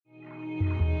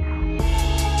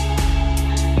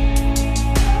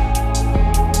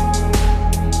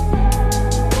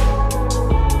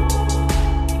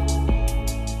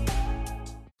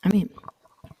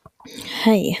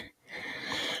Hey.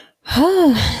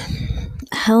 Hello.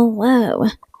 Hello.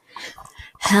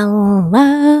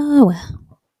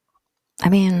 I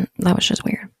mean, that was just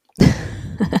weird.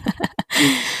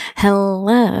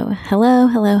 Hello. Hello,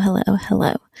 hello, hello,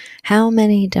 hello. How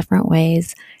many different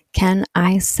ways can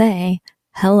I say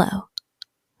hello?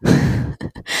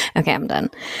 Okay, I'm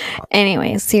done.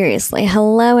 Anyway, seriously,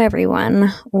 hello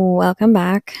everyone. Welcome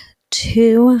back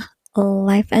to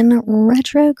Life in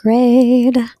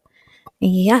Retrograde.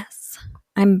 Yes,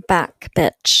 I'm back,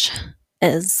 bitch.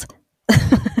 I'm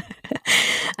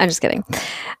just kidding.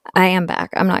 I am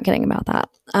back. I'm not kidding about that.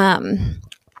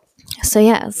 So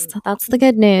yes, that's the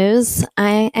good news.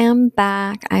 I am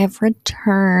back. I've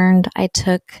returned. I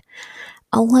took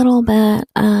a little bit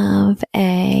of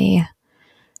a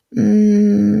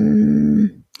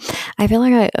I feel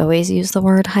like I always use the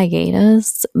word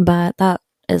hiatus, but that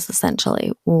is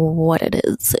essentially what it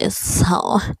is.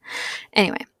 So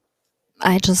anyway,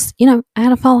 I just, I had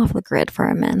to fall off the grid for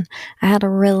a minute. I had to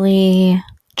really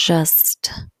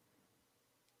just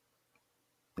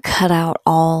cut out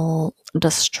all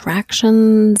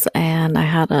distractions, and I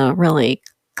had to really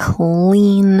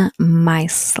clean my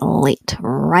slate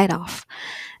right off.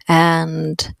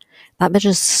 And that bitch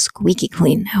is squeaky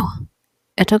clean now.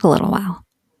 It took a little while,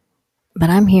 but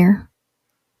I'm here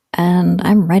and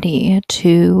I'm ready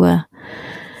to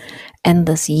end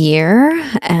this year,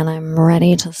 and I'm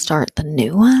ready to start the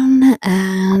new one,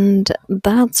 and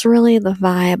that's really the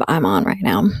vibe I'm on right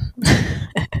now.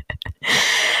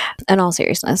 In all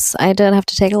seriousness, I did have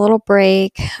to take a little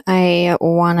break. I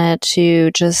wanted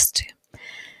to just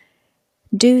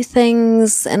do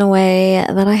things in a way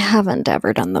that I haven't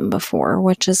ever done them before,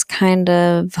 which is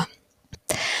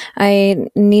I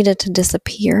needed to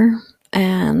disappear,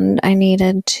 and I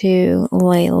needed to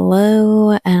lay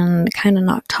low and kind of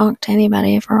not talk to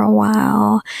anybody for a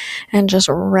while and just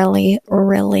really,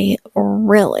 really,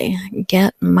 really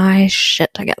get my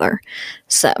shit together.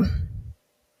 So,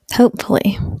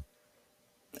 hopefully,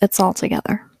 it's all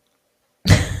together.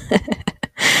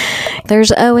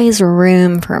 There's always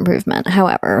room for improvement.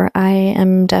 However, I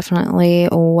am definitely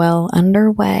well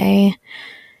underway,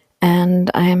 and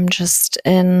I'm just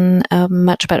in a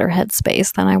much better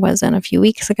headspace than I was in a few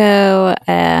weeks ago,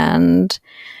 and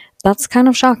that's kind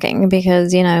of shocking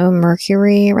because,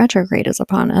 Mercury retrograde is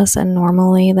upon us, and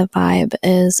normally the vibe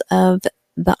is of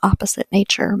the opposite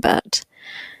nature, but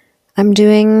I'm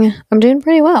doing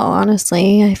pretty well,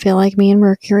 honestly. I feel like me and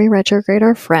Mercury retrograde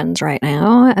are friends right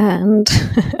now, and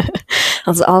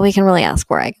that's all we can really ask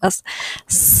for, I guess.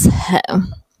 So,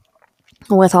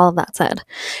 with all of that said,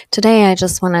 today I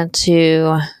just wanted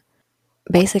to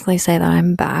basically say that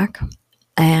I'm back,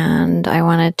 and I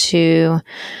wanted to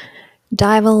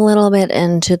dive a little bit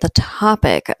into the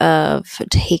topic of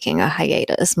taking a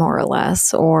hiatus, more or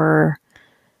less, or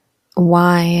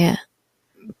why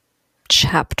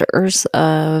chapters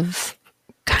of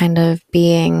kind of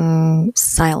being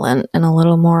silent and a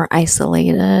little more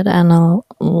isolated and a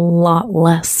lot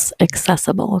less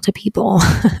accessible to people,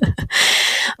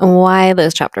 why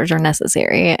those chapters are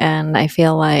necessary. And I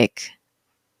feel like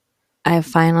I've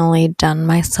finally done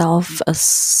myself a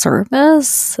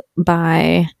service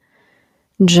by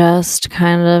just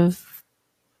kind of,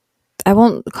 I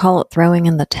won't call it throwing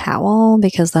in the towel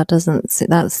because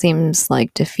that seems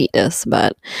like defeatist,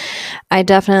 but I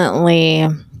definitely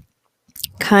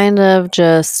kind of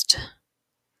just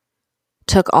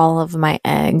took all of my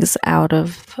eggs out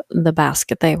of the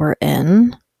basket they were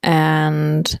in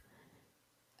and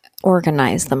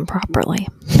organized them properly.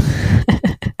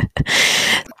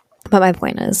 But my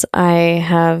point is, I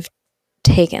have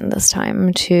taken this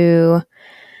time to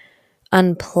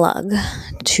unplug,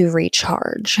 to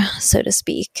recharge, so to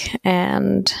speak,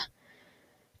 and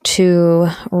to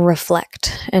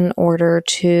reflect in order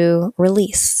to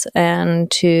release and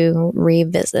to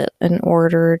revisit in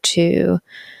order to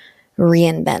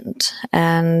reinvent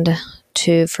and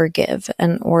to forgive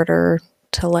in order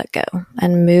to let go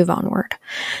and move onward.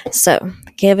 So,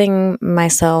 giving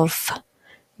myself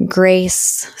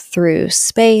grace through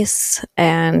space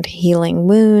and healing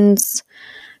wounds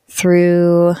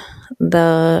through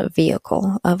the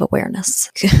vehicle of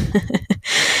awareness.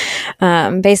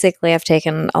 Basically, I've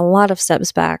taken a lot of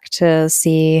steps back to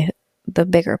see the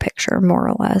bigger picture, more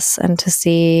or less, and to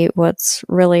see what's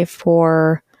really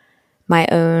for my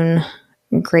own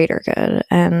greater good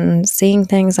and seeing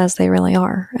things as they really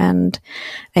are. And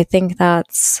I think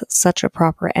that's such a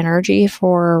proper energy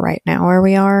for right now where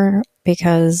we are,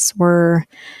 because we're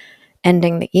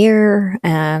ending the year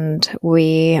and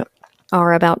we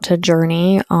are about to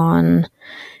journey on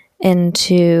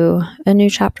into a new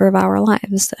chapter of our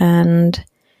lives. And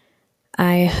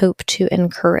I hope to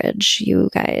encourage you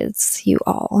guys, you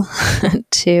all,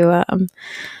 to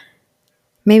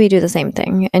maybe do the same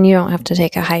thing. And you don't have to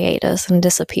take a hiatus and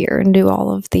disappear and do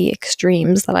all of the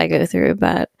extremes that I go through,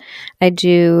 but I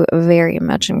do very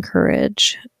much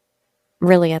encourage,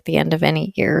 really at the end of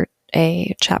any year,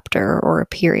 a chapter or a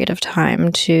period of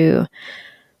time to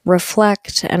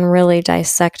reflect and really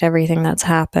dissect everything that's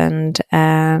happened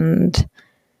and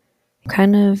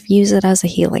kind of use it as a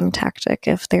healing tactic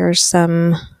if there's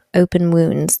some open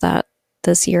wounds that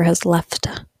this year has left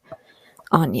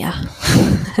on you.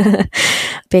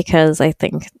 Because I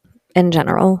think in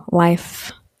general,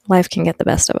 life can get the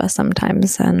best of us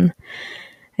sometimes, and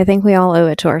I think we all owe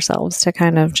it to ourselves to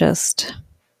kind of just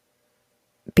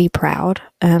be proud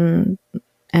and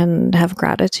have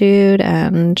gratitude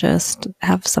and just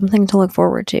have something to look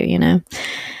forward to, you know?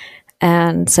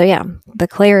 And so, yeah, the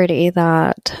clarity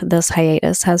that this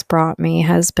hiatus has brought me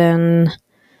has been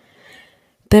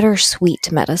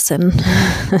bittersweet medicine.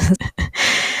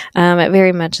 It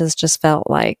very much has just felt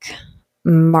like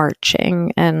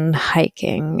marching and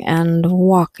hiking and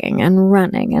walking and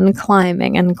running and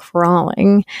climbing and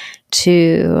crawling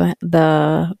to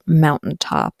the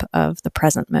mountaintop of the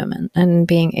present moment and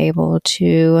being able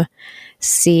to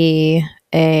see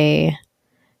a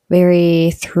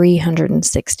very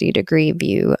 360-degree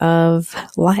view of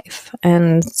life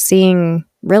and seeing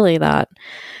really that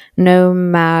no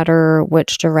matter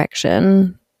which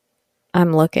direction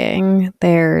I'm looking,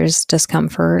 there's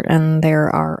discomfort and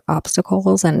there are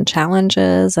obstacles and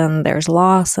challenges and there's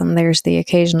loss and there's the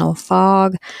occasional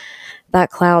fog that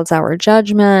clouds our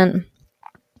judgment.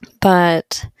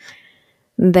 But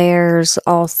there's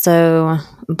also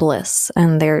bliss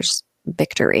and there's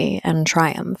victory and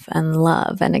triumph and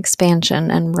love and expansion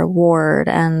and reward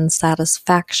and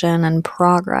satisfaction and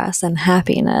progress and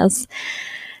happiness.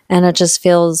 And it just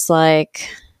feels like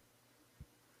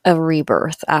a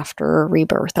rebirth after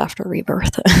rebirth after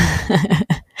rebirth.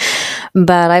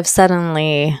 But I've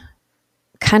suddenly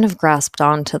kind of grasped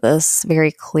onto this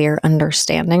very clear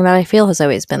understanding that I feel has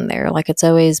always been there. Like it's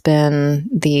always been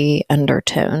the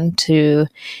undertone to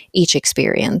each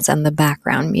experience and the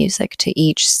background music to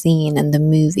each scene in the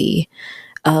movie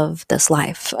of this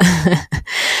life.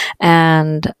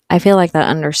 And I feel like that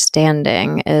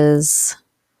understanding is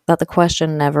that the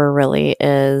question never really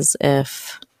is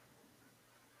if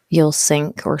you'll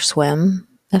sink or swim,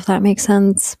 if that makes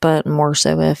sense, but more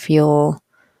so if you'll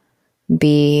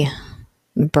be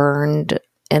burned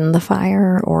in the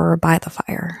fire or by the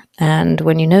fire. And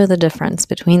when you know the difference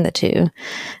between the two,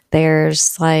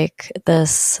 there's like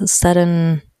this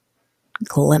sudden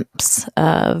glimpse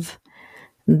of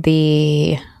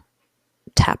the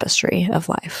tapestry of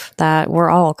life that we're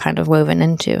all kind of woven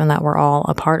into and that we're all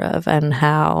a part of, and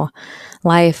how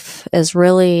life is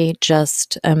really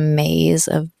just a maze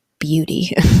of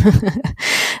beauty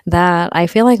that I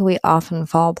feel like we often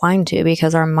fall blind to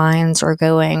because our minds are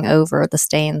going over the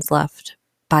stains left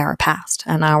by our past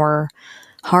and our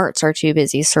hearts are too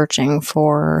busy searching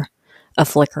for a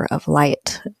flicker of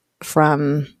light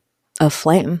from a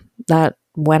flame that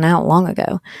went out long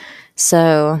ago.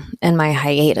 So in my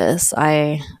hiatus,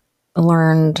 I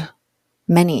learned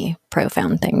many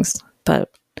profound things, but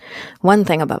one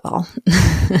thing above all,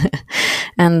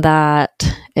 and that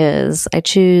is I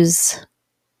choose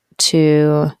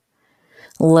to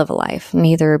live a life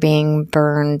neither being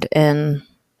burned in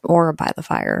or by the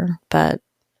fire, but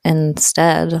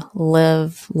instead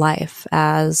live life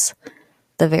as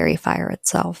the very fire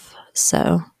itself.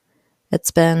 So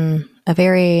it's been a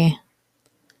very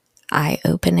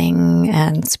eye-opening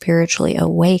and spiritually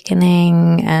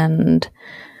awakening and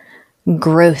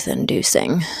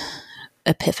growth-inducing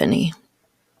epiphany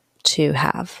to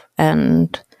have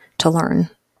and to learn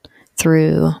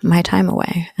through my time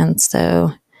away. And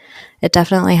so it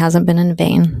definitely hasn't been in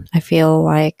vain. I feel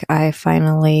like I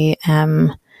finally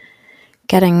am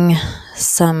getting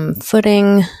some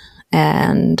footing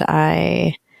and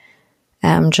I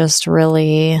am just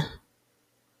really,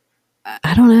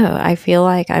 I don't know, I feel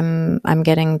like I'm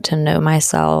getting to know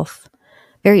myself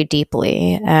very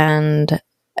deeply, and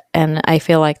I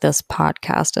feel like this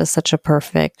podcast is such a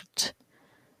perfect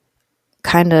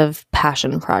kind of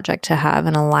passion project to have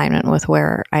in alignment with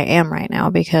where I am right now,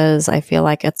 because I feel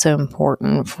like it's so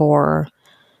important for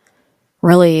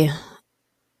really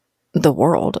the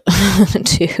world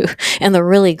to, and the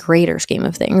really greater scheme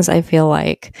of things. I feel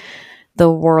like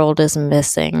the world is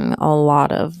missing a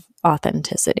lot of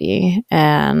authenticity,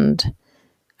 and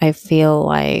I feel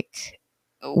like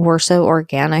we're so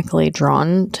organically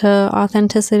drawn to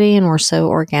authenticity and we're so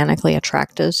organically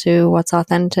attracted to what's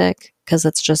authentic because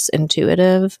it's just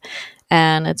intuitive.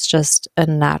 And it's just a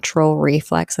natural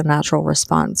reflex, a natural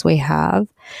response we have.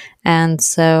 And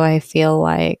so I feel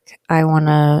like I want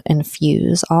to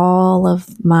infuse all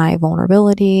of my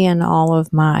vulnerability and all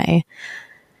of my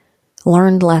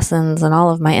learned lessons and all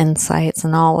of my insights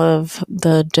and all of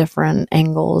the different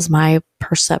angles my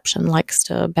perception likes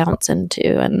to bounce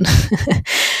into. And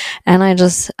and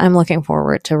I'm looking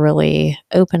forward to really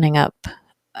opening up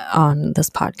on this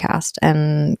podcast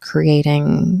and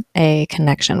creating a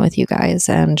connection with you guys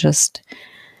and just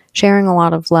sharing a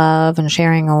lot of love and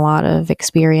sharing a lot of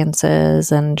experiences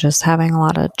and just having a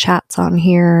lot of chats on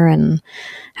here and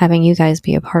having you guys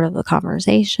be a part of the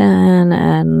conversation.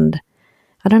 And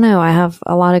I don't know, I have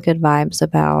a lot of good vibes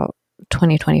about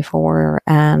 2024,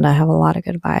 and I have a lot of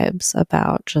good vibes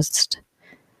about just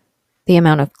the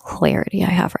amount of clarity I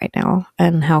have right now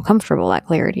and how comfortable that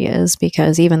clarity is,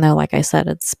 because even though, like I said,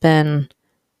 it's been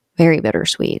very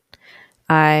bittersweet,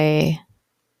 I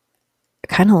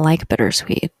kind of like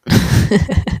bittersweet.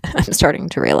 I'm starting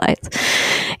to realize,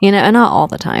 and not all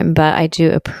the time, but I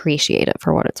do appreciate it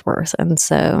for what it's worth. And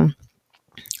so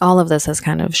all of this has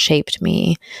kind of shaped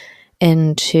me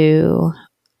into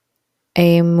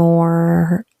a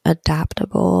more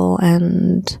adaptable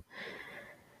and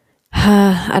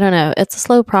I don't know, it's a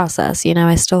slow process.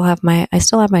 I still have my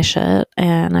shit,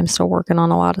 and I'm still working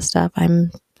on a lot of stuff.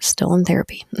 I'm still in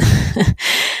therapy.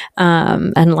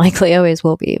 And likely always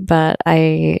will be, but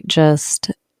I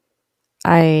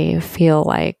feel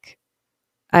like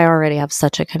I already have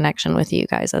such a connection with you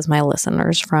guys as my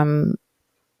listeners from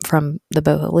the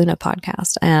Boho Luna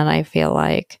podcast. And I feel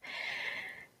like,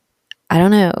 I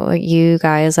don't know, you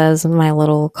guys as my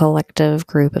little collective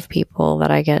group of people that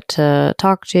I get to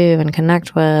talk to and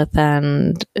connect with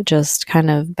and just kind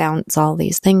of bounce all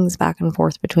these things back and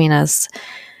forth between us.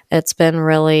 It's been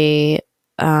really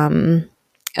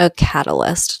a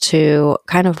catalyst to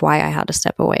kind of why I had to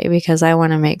step away, because I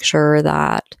want to make sure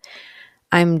that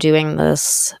I'm doing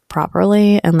this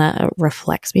properly and that it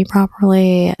reflects me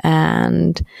properly.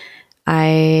 And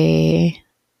I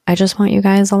just want you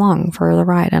guys along for the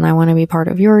ride, and I want to be part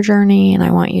of your journey, and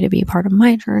I want you to be part of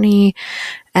my journey,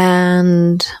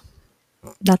 and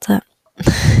that's it.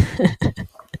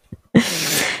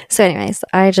 So anyways,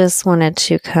 I just wanted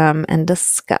to come and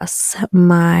discuss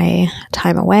my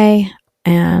time away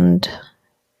and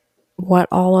what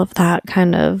all of that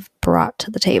kind of brought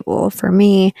to the table for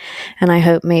me. And I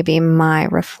hope maybe my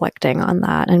reflecting on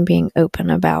that and being open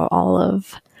about all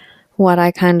of what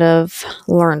I kind of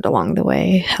learned along the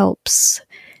way helps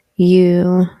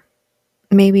you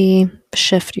maybe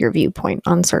shift your viewpoint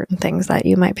on certain things that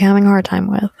you might be having a hard time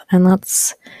with. And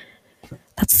that's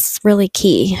really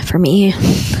key for me.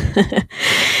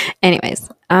 Anyways,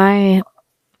 I'm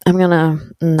gonna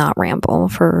not ramble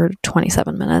for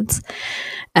 27 minutes,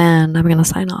 and I'm gonna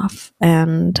sign off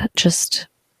and just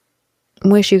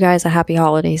wish you guys a happy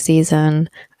holiday season.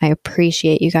 I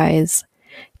appreciate you guys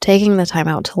taking the time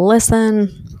out to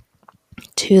listen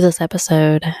to this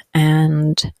episode,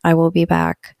 and I will be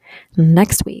back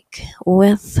next week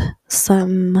with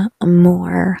some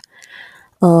more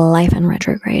Life in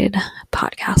Retrograde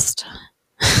podcast.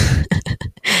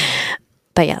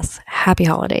 But yes, happy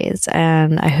holidays.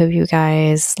 And I hope you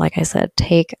guys, like I said,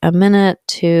 take a minute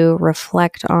to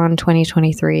reflect on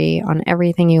 2023, on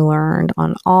everything you learned,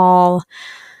 on all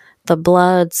the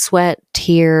blood, sweat,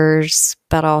 tears,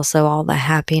 but also all the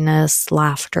happiness,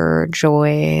 laughter,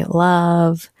 joy,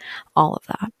 love, all of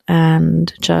that.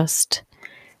 And just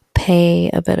pay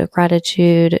a bit of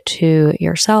gratitude to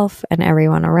yourself and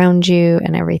everyone around you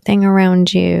and everything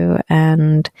around you,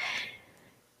 and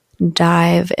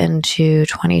dive into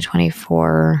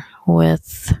 2024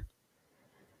 with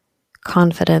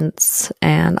confidence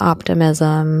and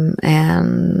optimism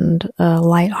and a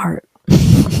light heart.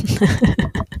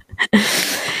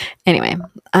 Anyway,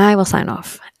 I will sign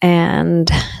off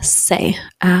and say,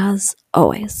 as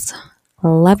always,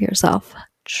 love yourself,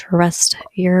 trust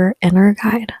your inner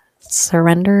guide,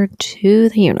 surrender to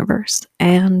the universe,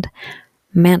 and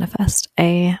manifest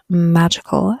a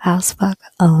magical as fuck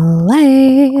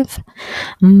life.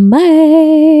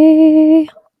 Bye.